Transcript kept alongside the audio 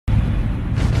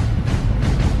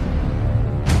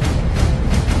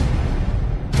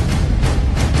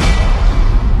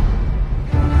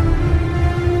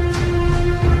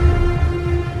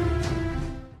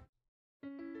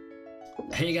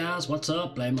guys, what's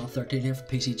up? Blame13 here for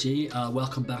PCG.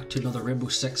 Welcome back to another Rainbow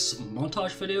Six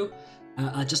montage video.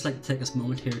 I'd just like to take this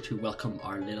moment here to welcome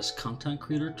our latest content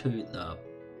creator to the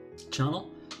channel,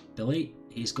 Billy.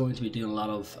 He's going to be doing a lot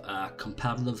of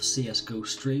competitive CSGO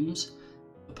streams.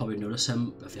 You'll probably notice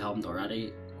him if you haven't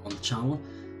already on the channel.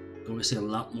 Going to see a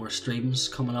lot more streams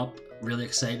coming up. Really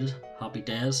excited. Happy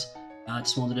days. I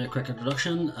just wanted to do a quick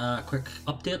introduction, a quick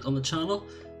update on the channel.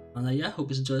 And yeah,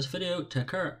 hope you enjoy this video. Take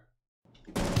care.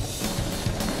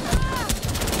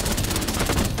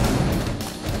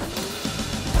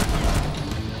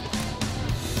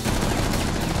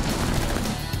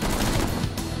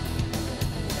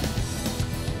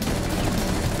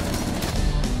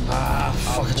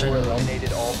 Fuck, I tried to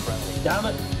eliminated all friendly. Damn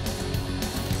it!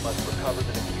 You must recover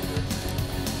the diffuser.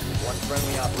 One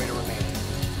friendly operator remaining.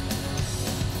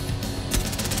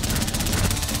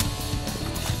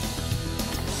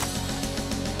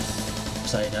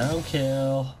 Upside down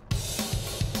kill.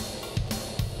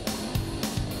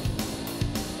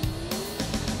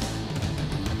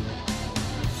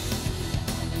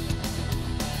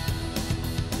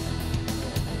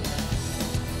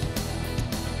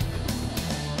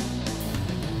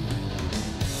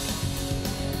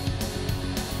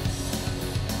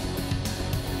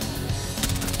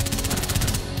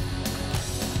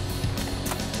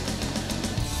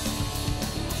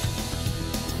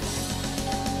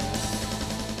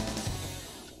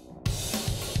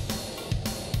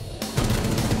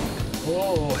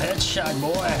 Whoa, headshot,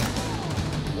 boy.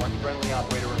 One friendly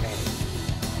operator remaining.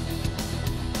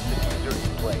 Diffuser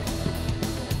in place.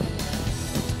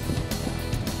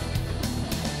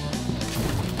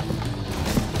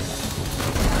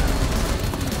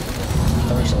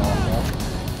 There's a lot more.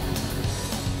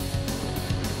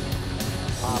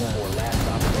 Op 4 last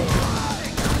operator.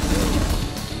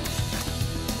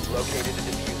 Located the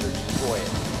diffuser. Destroy it.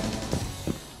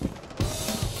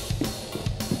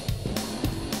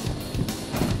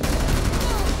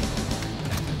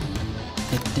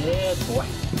 Dead boy.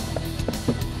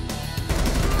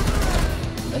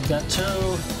 Make that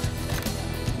two.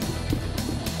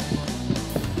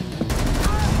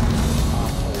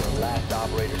 Last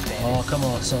operator standing. Oh, come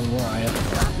on, son, where are you?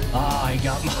 Ah, he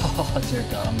got him. Oh, dear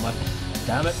God,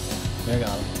 damn it. There,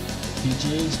 got him.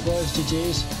 GG's, boys,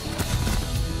 GG's.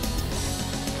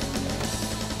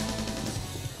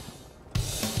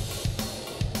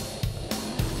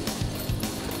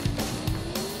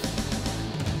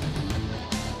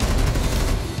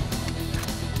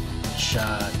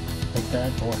 Shot. Take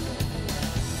that, boy.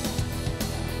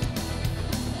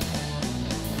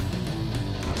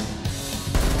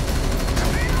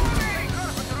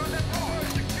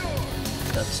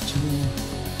 That's two.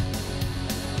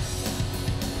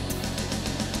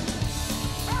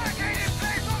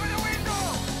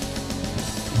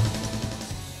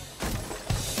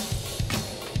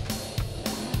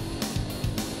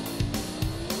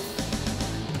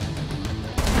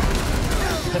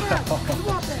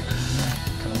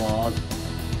 Come on.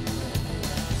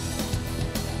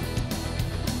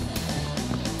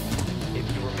 If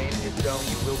you remain in this zone,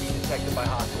 you will be detected by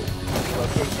hostiles. The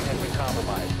location has been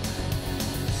compromised.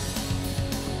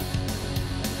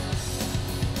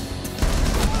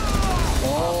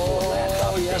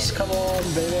 Oh, yes, come on,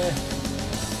 baby.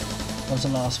 What's the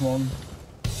last one?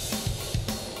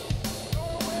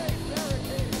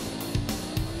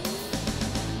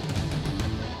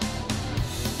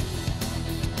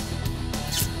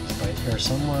 Right here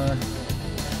somewhere.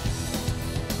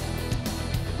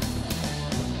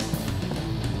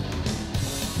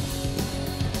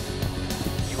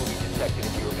 You will be detected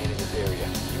if you remain in this area.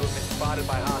 You have been spotted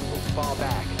by hostiles. Fall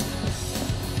back.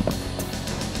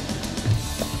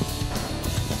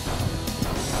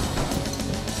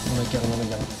 Let me get him, let me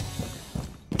get him.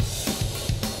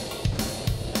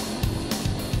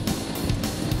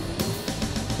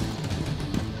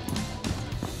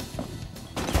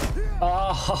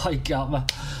 Oh, he got me.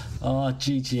 Oh,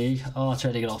 GG. Oh, I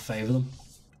tried to get all 5 of them.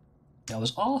 That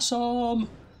was awesome.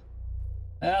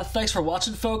 Thanks for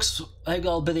watching, folks. I think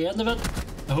that'll be the end of it.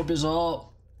 I hope you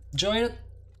all enjoyed it.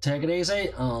 Take it easy.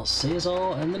 I'll see you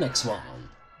all in the next one.